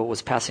end of what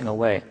was passing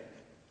away.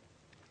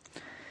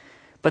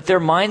 But their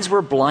minds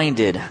were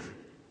blinded.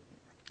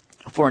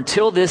 For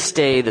until this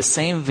day, the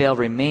same veil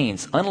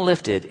remains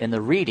unlifted in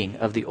the reading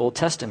of the Old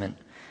Testament,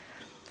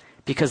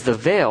 because the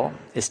veil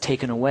is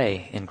taken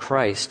away in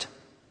Christ.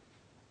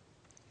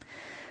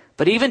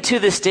 But even to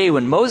this day,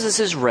 when Moses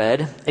is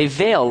read, a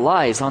veil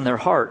lies on their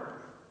heart.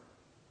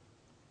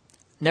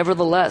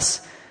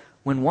 Nevertheless,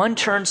 when one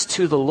turns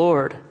to the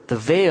Lord, the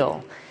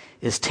veil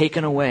is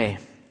taken away.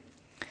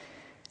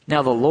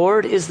 Now the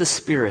Lord is the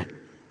Spirit,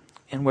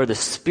 and where the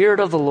Spirit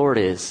of the Lord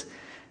is,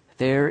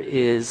 there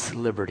is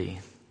liberty,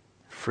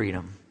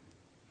 freedom.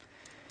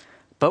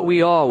 But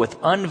we all, with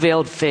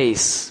unveiled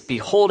face,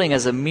 beholding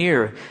as a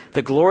mirror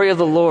the glory of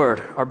the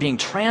Lord, are being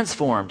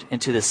transformed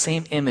into the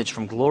same image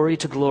from glory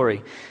to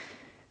glory,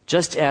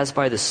 just as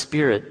by the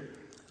Spirit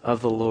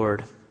of the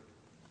Lord.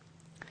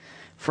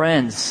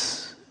 Friends,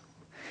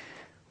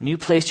 when you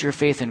placed your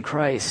faith in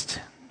Christ,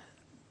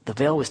 the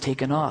veil was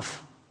taken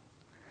off.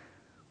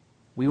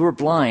 We were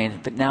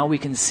blind, but now we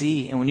can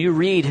see. And when you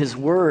read His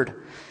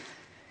Word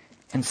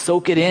and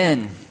soak it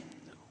in,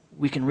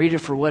 we can read it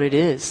for what it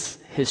is,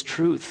 His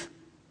truth.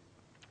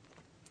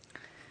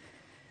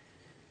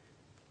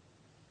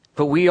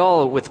 But we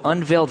all, with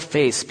unveiled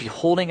face,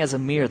 beholding as a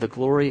mirror the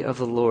glory of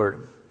the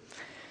Lord.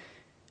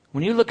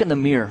 When you look in the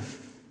mirror,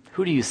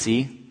 who do you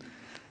see?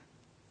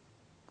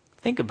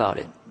 Think about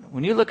it.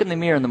 When you look in the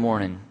mirror in the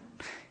morning,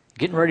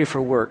 getting ready for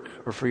work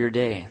or for your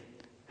day,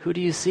 who do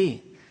you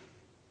see?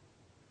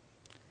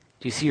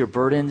 Do you see your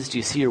burdens? Do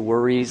you see your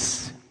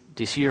worries?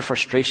 Do you see your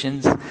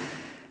frustrations?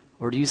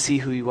 Or do you see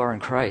who you are in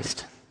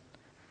Christ?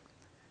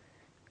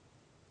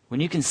 When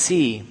you can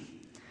see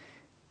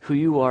who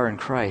you are in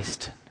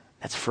Christ,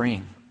 that's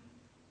freeing.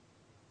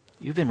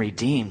 You've been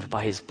redeemed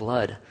by His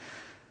blood.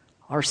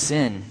 Our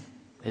sin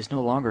is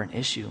no longer an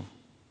issue.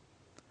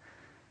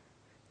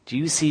 Do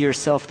you see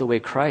yourself the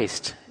way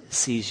Christ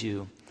sees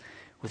you,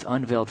 with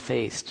unveiled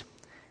face?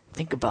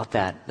 Think about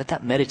that. Let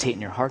that meditate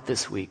in your heart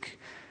this week.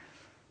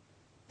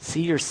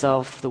 See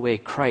yourself the way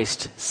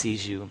Christ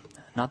sees you,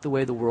 not the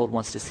way the world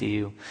wants to see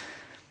you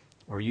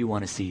or you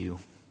want to see you.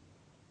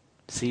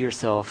 See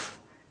yourself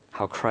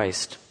how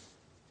Christ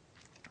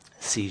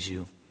sees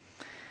you.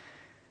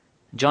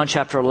 John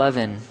chapter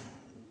 11,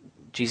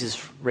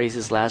 Jesus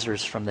raises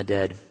Lazarus from the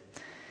dead,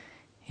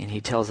 and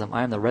He tells him,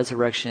 I am the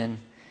resurrection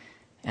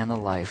and the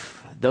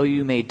life. Though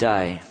you may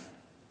die,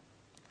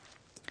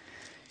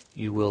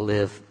 you will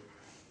live.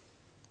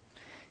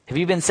 Have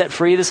you been set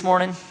free this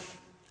morning?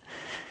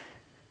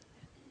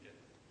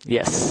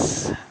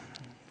 Yes.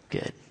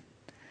 Good.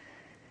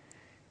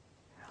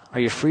 Are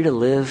you free to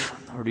live,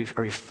 or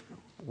are you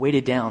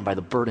weighted down by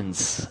the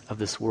burdens of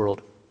this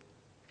world?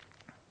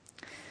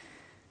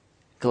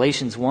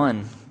 Galatians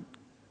 1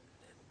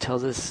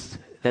 tells us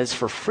that it's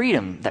for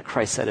freedom that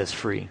Christ set us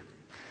free.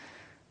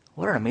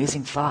 What an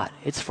amazing thought.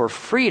 It's for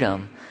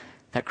freedom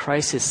that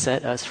Christ has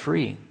set us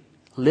free.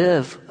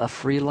 Live a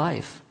free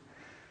life.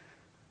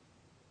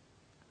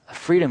 A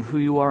freedom who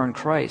you are in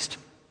Christ.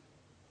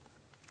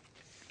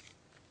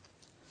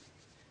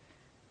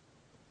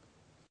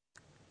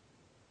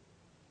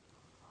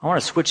 I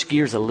want to switch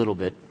gears a little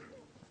bit.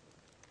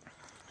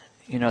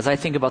 As I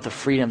think about the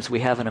freedoms we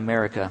have in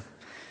America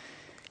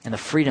and the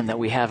freedom that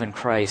we have in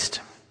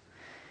Christ,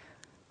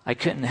 I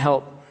couldn't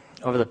help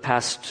over the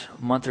past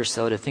month or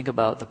so to think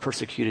about the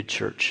persecuted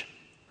church.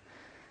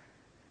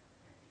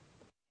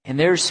 And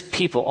there's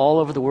people all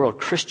over the world,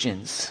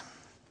 Christians,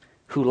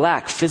 who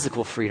lack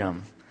physical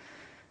freedom,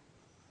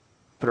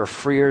 but are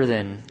freer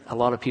than a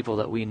lot of people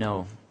that we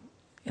know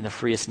in the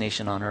freest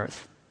nation on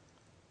earth.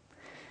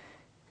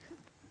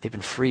 They've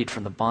been freed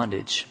from the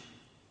bondage.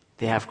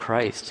 They have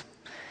Christ.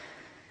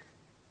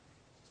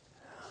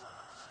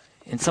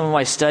 In some of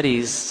my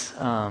studies,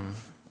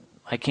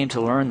 I came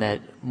to learn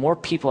that more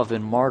people have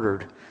been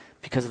martyred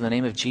because of the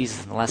name of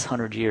Jesus in the last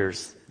 100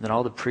 years than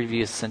all the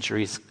previous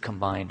centuries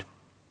combined.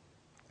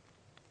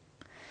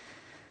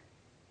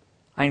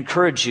 I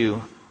encourage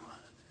you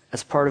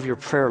as part of your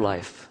prayer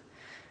life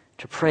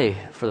to pray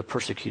for the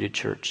persecuted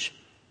church.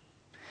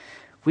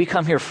 We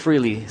come here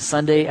freely,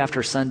 Sunday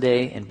after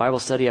Sunday, and Bible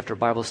study after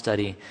Bible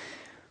study,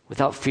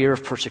 without fear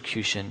of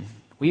persecution.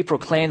 We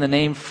proclaim the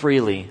name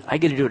freely. I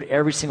get to do it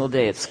every single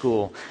day at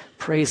school.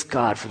 Praise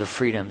God for the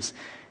freedoms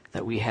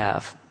that we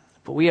have.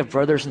 But we have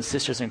brothers and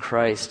sisters in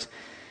Christ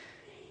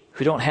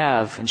who don't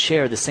have and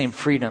share the same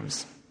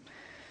freedoms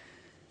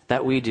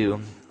that we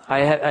do. I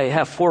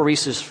have 4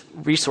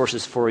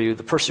 resources for you.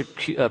 The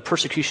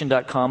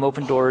persecution.com,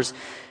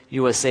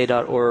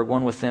 opendoorusa.org,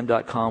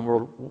 onewiththem.com,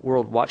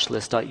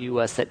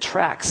 worldwatchlist.us that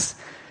tracks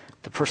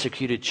the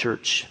persecuted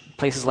church.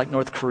 Places like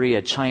North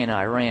Korea, China,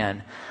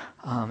 Iran,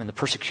 and the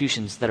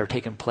persecutions that are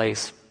taking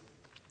place.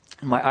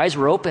 And my eyes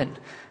were opened.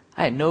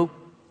 I had no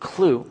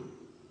clue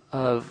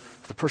of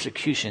the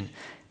persecution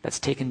that's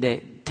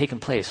taking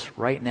place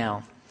right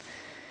now.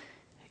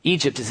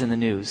 Egypt is in the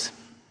news.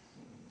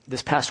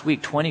 This past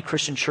week, 20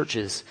 Christian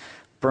churches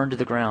burned to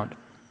the ground.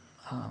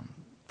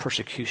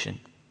 Persecution.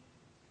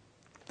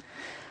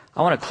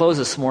 I want to close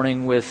this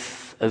morning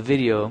with a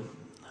video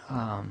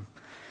of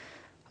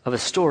a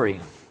story.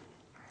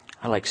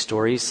 I like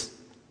stories.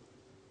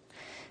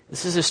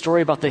 This is a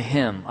story about the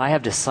hymn, I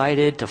have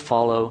decided to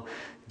follow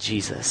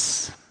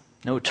Jesus.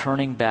 No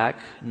turning back,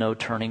 no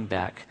turning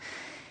back.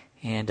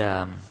 And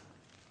I'm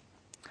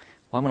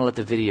going to let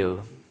the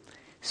video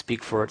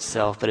speak for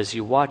itself. But as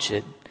you watch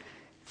it,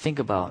 think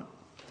about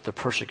the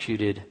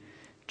persecuted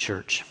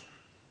church.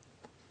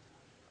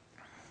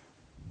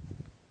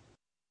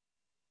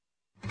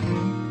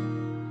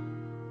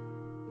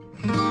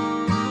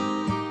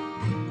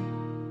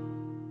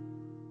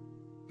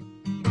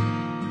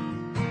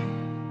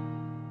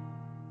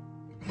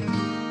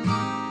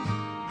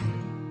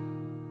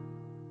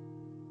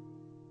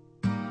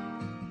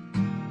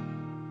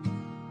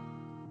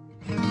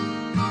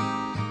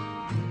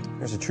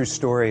 There's a true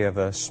story of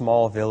a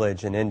small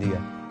village in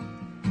India.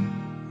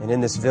 And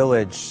in this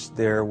village,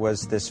 there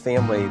was this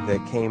family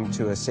that came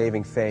to a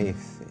saving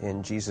faith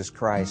in Jesus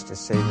Christ as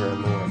Savior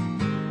and Lord.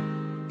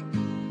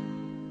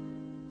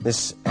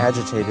 This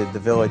agitated the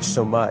village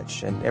so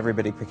much, and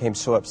everybody became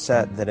so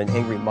upset that an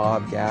angry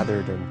mob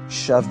gathered and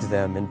shoved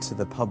them into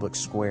the public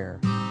square.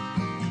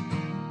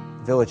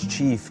 The village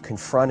chief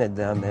confronted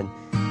them, and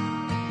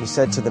he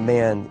said to the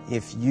man,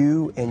 "If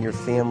you and your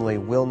family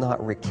will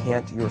not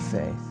recant your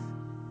faith,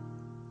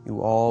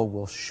 you all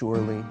will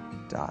surely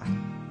die."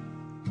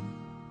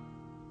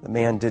 The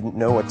man didn't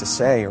know what to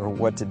say or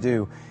what to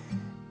do.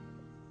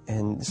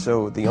 And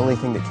so the only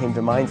thing that came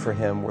to mind for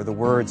him were the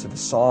words of a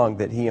song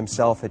that he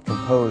himself had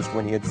composed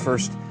when he had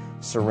first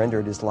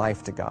surrendered his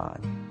life to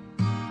God.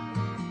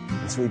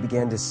 And so he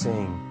began to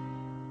sing,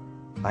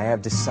 "I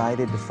have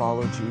decided to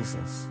follow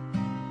Jesus.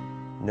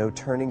 No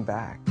turning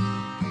back,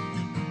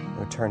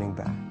 no turning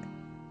back."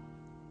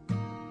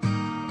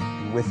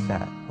 And with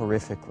that,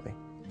 horrifically,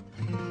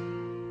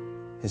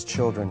 his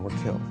children were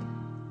killed.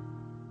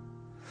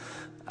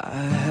 I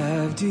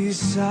have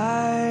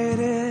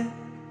decided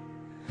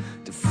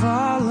to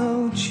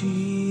follow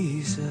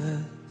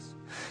Jesus.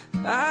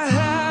 I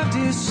have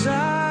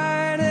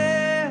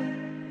decided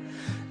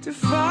to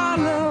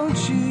follow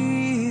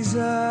Jesus.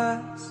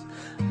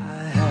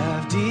 I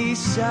have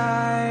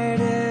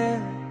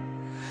decided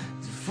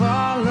to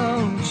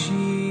follow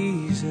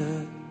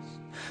Jesus.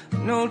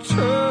 No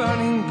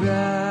turning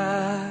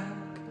back,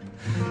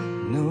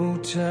 no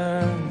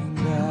turning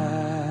back.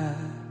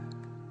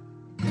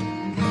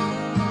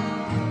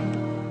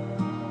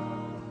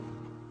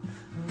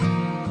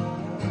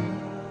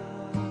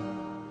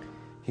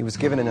 He was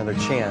given another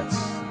chance,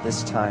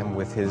 this time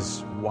with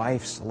his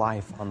wife's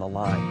life on the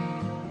line.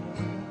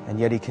 And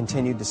yet he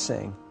continued to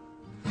sing,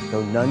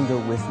 "Though none go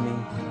with me,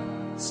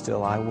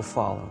 still I will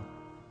follow.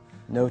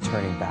 No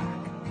turning back,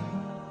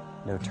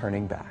 no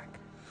turning back."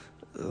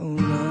 Though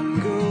none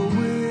go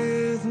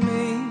with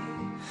me,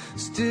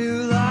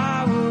 still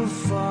I will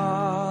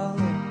follow.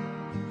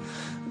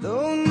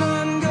 Though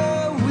none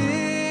go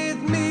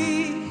with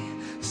me,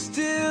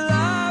 still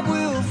I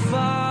will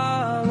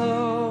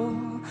follow.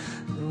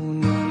 Though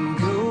none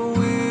go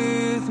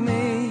with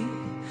me,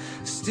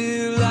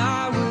 still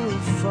I will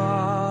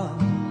follow.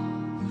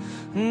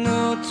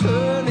 No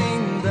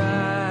turning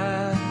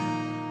back,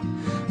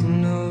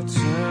 no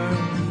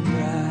turning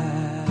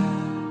back.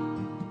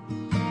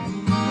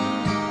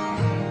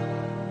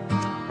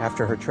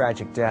 After her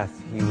tragic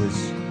death, he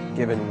was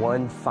given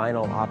one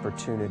final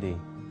opportunity,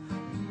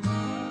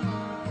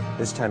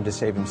 this time to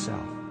save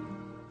himself.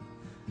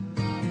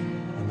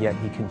 And yet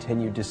he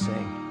continued to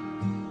sing.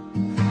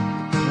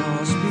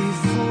 Cross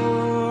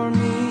before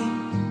me,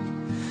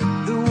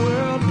 the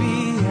world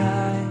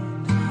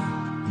behind me.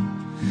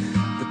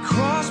 The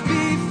cross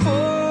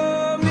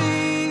before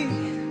me,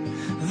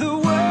 the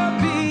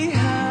world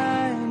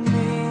behind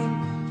me.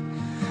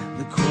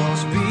 The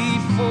cross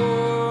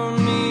before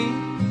me,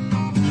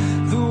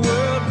 the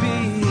world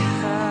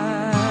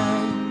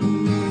behind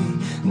me.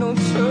 No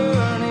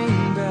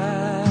turning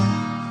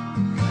back,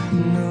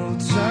 no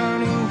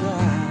turning back.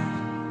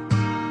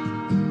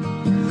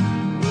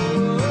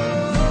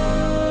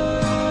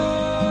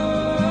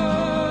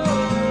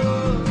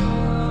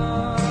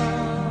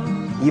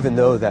 even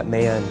though that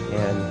man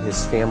and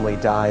his family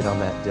died on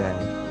that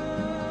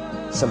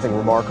day, something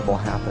remarkable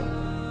happened.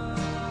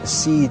 A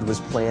seed was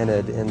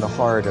planted in the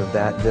heart of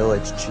that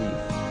village chief,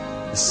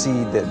 a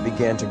seed that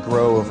began to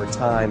grow over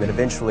time, and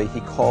eventually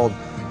he called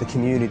the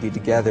community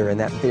together in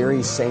that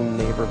very same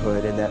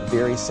neighborhood, in that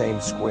very same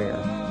square,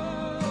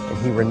 and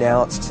he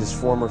renounced his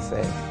former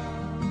faith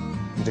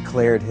and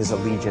declared his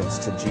allegiance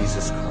to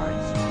Jesus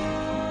Christ.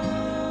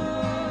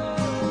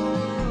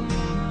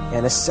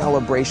 And a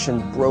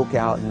celebration broke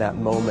out in that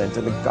moment,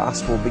 and the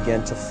gospel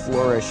began to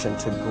flourish and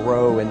to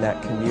grow in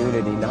that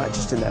community, not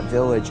just in that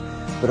village,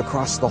 but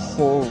across the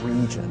whole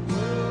region,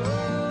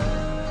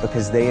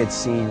 because they had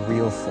seen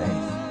real faith,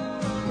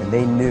 and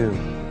they knew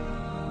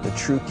the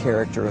true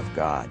character of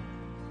God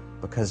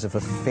because of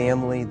a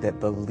family that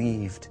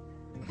believed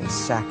and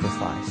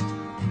sacrificed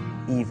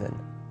even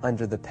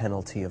under the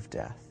penalty of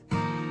death.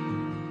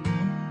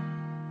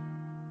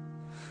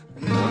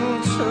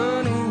 No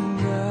turning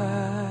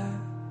back.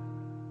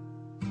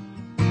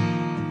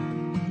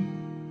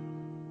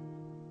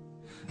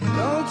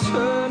 No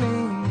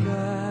turning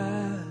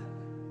back.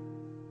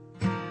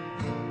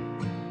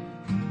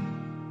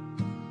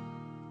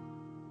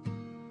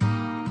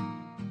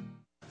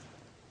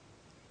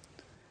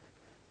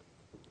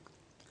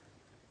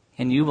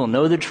 And you will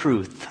know the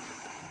truth,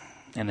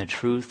 and the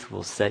truth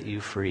will set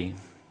you free.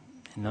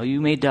 And though you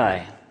may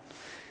die,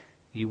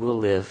 you will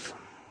live.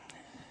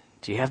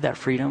 Do you have that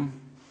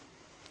freedom?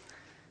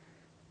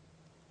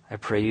 I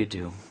pray you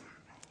do.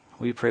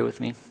 Will you pray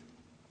with me?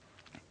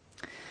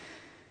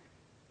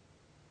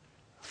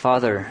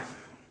 Father,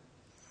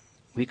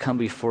 we come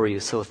before you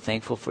so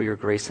thankful for your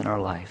grace in our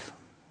life.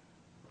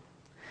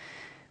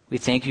 We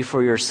thank you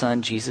for your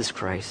Son, Jesus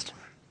Christ,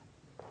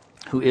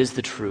 who is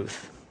the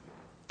truth,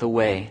 the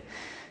way,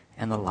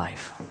 and the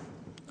life.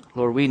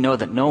 Lord, we know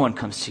that no one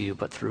comes to you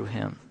but through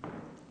him.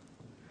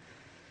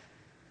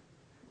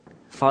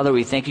 Father,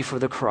 we thank you for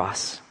the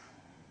cross,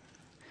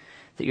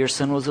 that your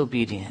Son was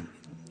obedient,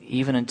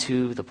 even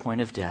unto the point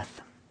of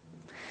death.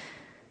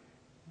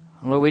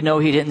 Lord, we know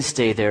he didn't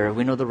stay there.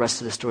 We know the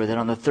rest of the story, that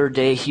on the third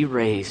day he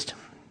raised.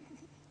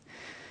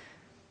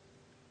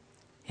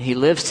 He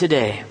lives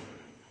today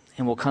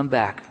and will come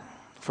back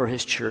for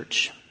his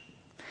church.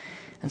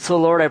 And so,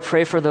 Lord, I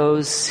pray for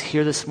those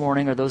here this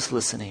morning or those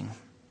listening,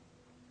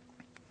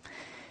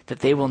 that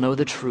they will know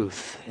the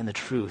truth, and the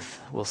truth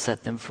will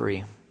set them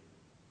free.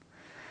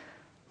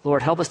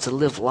 Lord, help us to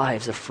live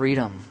lives of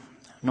freedom,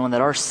 knowing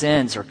that our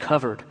sins are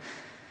covered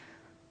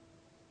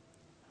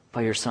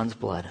by your Son's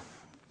blood.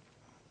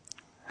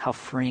 How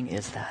freeing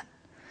is that?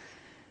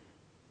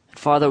 And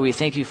Father, we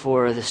thank you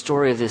for the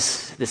story of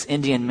this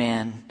Indian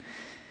man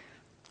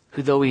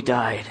who, though he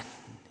died,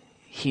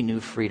 he knew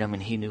freedom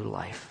and he knew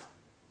life.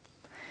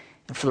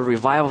 And for the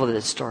revival that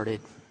it started.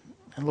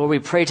 And Lord, we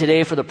pray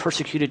today for the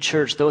persecuted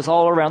church, those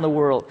all around the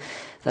world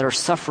that are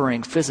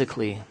suffering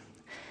physically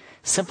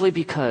simply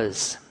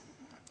because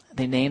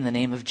they name the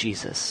name of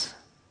Jesus.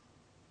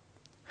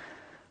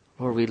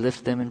 Lord, we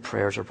lift them in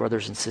prayers, our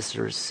brothers and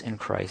sisters in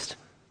Christ.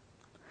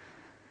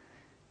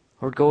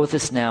 Lord, go with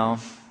us now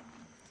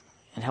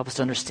and help us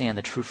to understand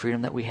the true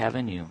freedom that we have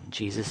in you. In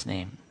Jesus'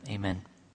 name, amen.